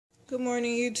Good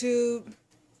morning, YouTube.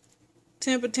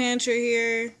 Temper Tantrum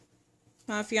here.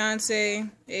 My fiance,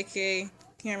 aka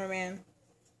cameraman,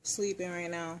 sleeping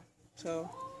right now. So,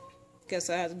 guess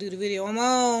I have to do the video on my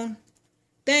own.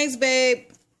 Thanks, babe.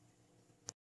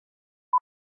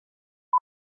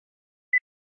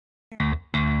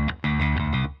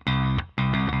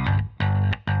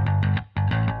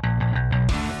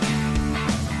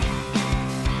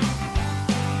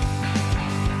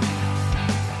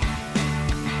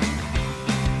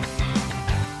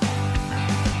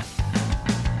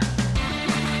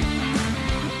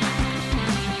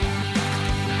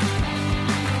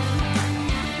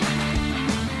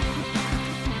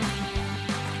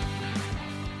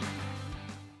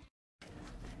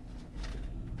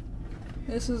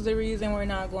 This is the reason we're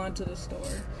not going to the store.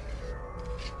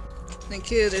 The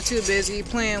kids are too busy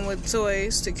playing with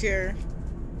toys to care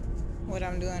what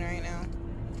I'm doing right now.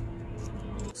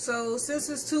 So since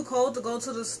it's too cold to go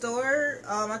to the store,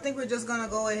 I think we're just gonna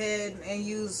go ahead and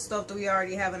use stuff that we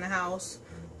already have in the house.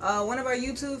 One of our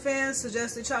YouTube fans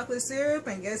suggested chocolate syrup,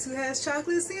 and guess who has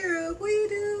chocolate syrup? We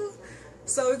do.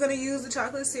 So we're gonna use the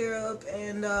chocolate syrup,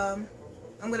 and I'm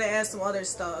gonna add some other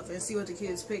stuff and see what the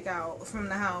kids pick out from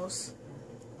the house.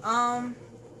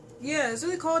 Yeah, it's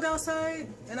really cold outside,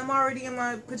 and I'm already in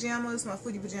my pajamas, my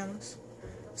footy pajamas.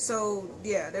 So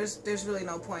yeah, there's really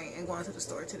no point in going to the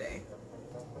store today.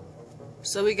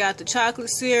 So we got the chocolate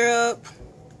syrup,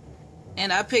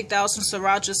 and I picked out some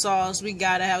Sriracha sauce. We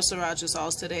gotta have Sriracha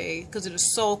sauce today because it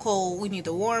is so cold. We need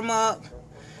to warm up.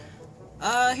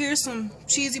 Here's some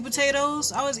cheesy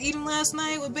potatoes I was eating last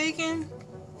night with bacon.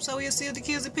 So we'll see if the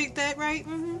kids have picked that right.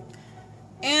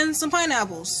 And some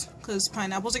pineapples, because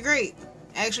pineapples are great.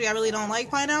 Actually, I really don't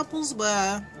like pineapples,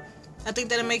 but I think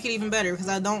that'll make it even better because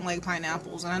I don't like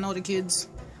pineapples, and I know the kids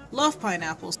love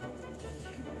pineapples.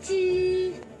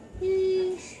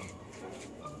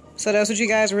 So that's what you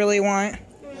guys really want?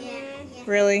 Yeah.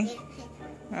 Really?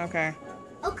 Okay.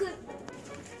 Okay.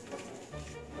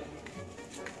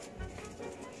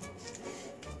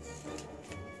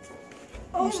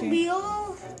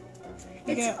 Oatmeal.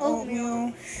 You got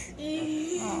oatmeal.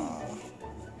 Oh.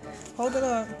 Hold it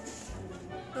up.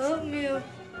 Oatmeal.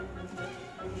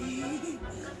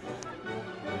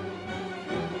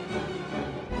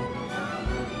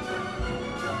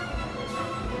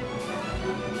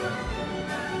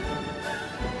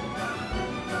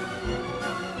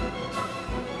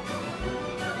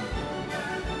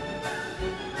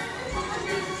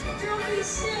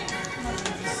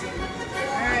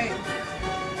 Alright.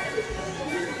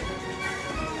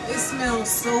 It smells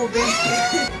so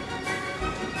bad.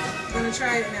 I'm gonna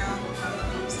try it now.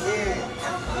 I'm scared.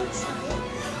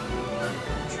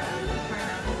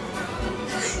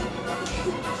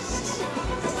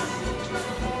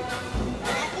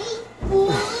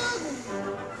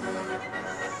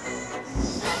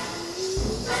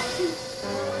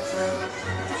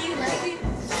 Do you like it?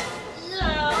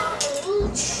 No.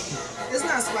 It's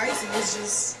not spicy, it's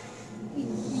just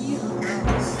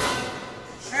gross.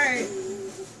 Alright.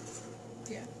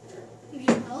 Yeah.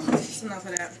 That's enough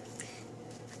of that.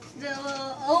 The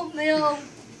oatmeal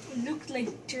looks like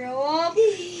throw up.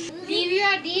 Leave your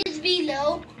ideas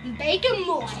below. Bake them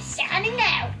more. Signing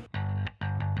out.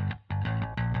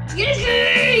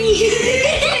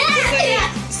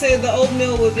 Say the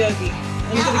oatmeal was yucky.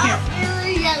 Look at the camera.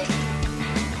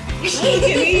 Look at me. Say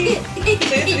it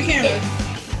to the camera.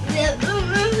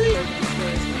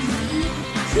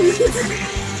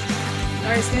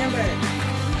 Alright, stand back.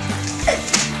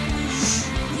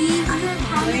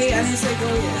 Wait, I didn't say go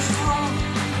yet.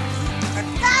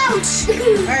 Ouch!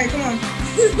 Alright, come on.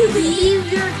 Leave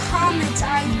your comments,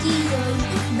 ideas.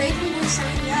 Baby will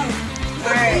sign out.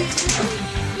 Alright.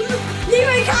 Leave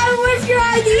a comment with your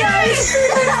ideas.